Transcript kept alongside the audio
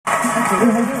Hey,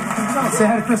 how you doing? Say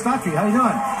hi to Chris Ducky. How you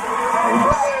doing?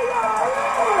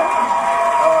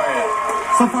 How are you?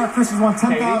 So far, Chris has won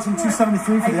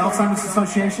 $10,273 for the Alzheimer's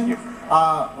Association.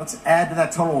 Let's add to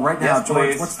that total right now, Yes, George.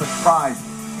 please. What's the prize?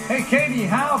 Hey, Katie,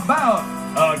 how about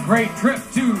a great trip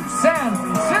to San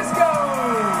Francisco?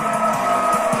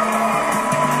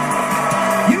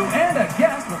 You and a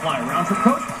guest will fly a round-trip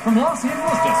coach from Los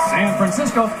Angeles to San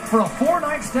Francisco for a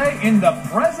 4-night stay in the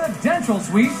presidential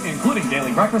suite, including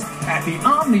daily breakfast at the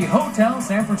Omni Hotel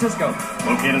San Francisco.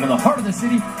 Located in the heart of the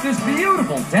city, this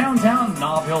beautiful downtown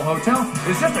Nob Hill Hotel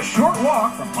is just a short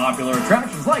walk from popular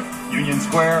attractions like Union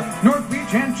Square, North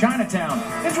Beach, and Chinatown.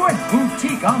 Enjoy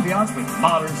boutique ambiance with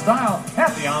modern style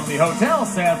at the Omni Hotel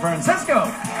San Francisco.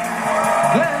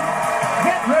 Then,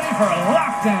 get ready for a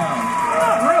lockdown.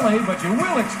 Not really, but you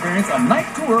will experience a night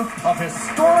tour of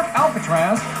historic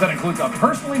Alcatraz that includes a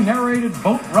personally narrated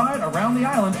boat ride around the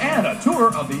island and a tour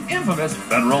of the infamous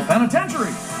federal penitentiary.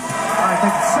 All right,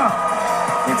 thank you. So,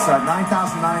 it's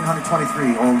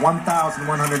 $9,923 or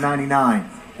 $1,199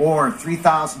 or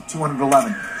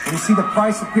 $3,211. When you see the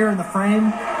price appear in the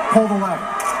frame, pull the lever.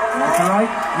 If you're right,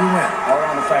 you win. Hold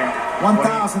on a second.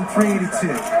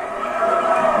 $1,382.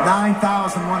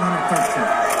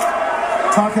 $9,113.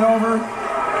 Talk it over.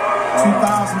 $2,591.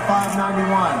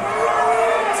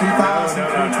 $2,325. No.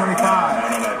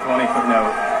 20 foot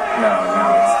note. No.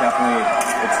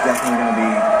 It's definitely going to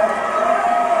be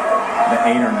the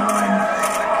 8 or 9.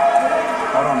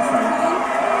 Hold on a second.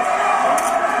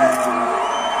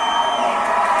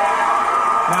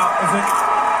 Now, does it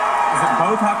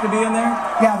both have to be in there?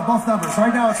 Yeah, the both numbers.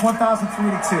 Right now it's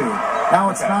 $1,382. Now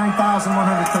it's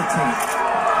 $9,113.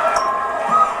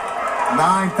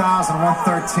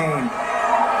 $9,113.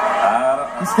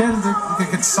 Instead, you can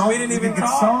consult. We didn't even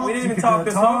talk. We didn't even talk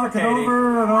this over, Katie.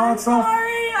 I'm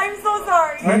sorry. I'm so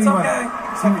sorry. It's okay.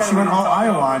 She went all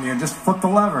Iowa on you and just flipped the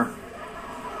lever.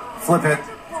 Flip it.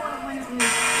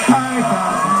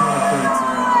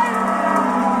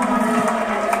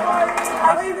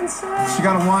 $9,232. She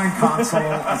got a wine console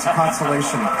as a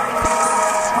consolation.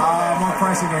 More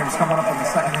pricing games coming up in the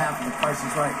second half of The Price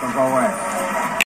is Right. Don't go away.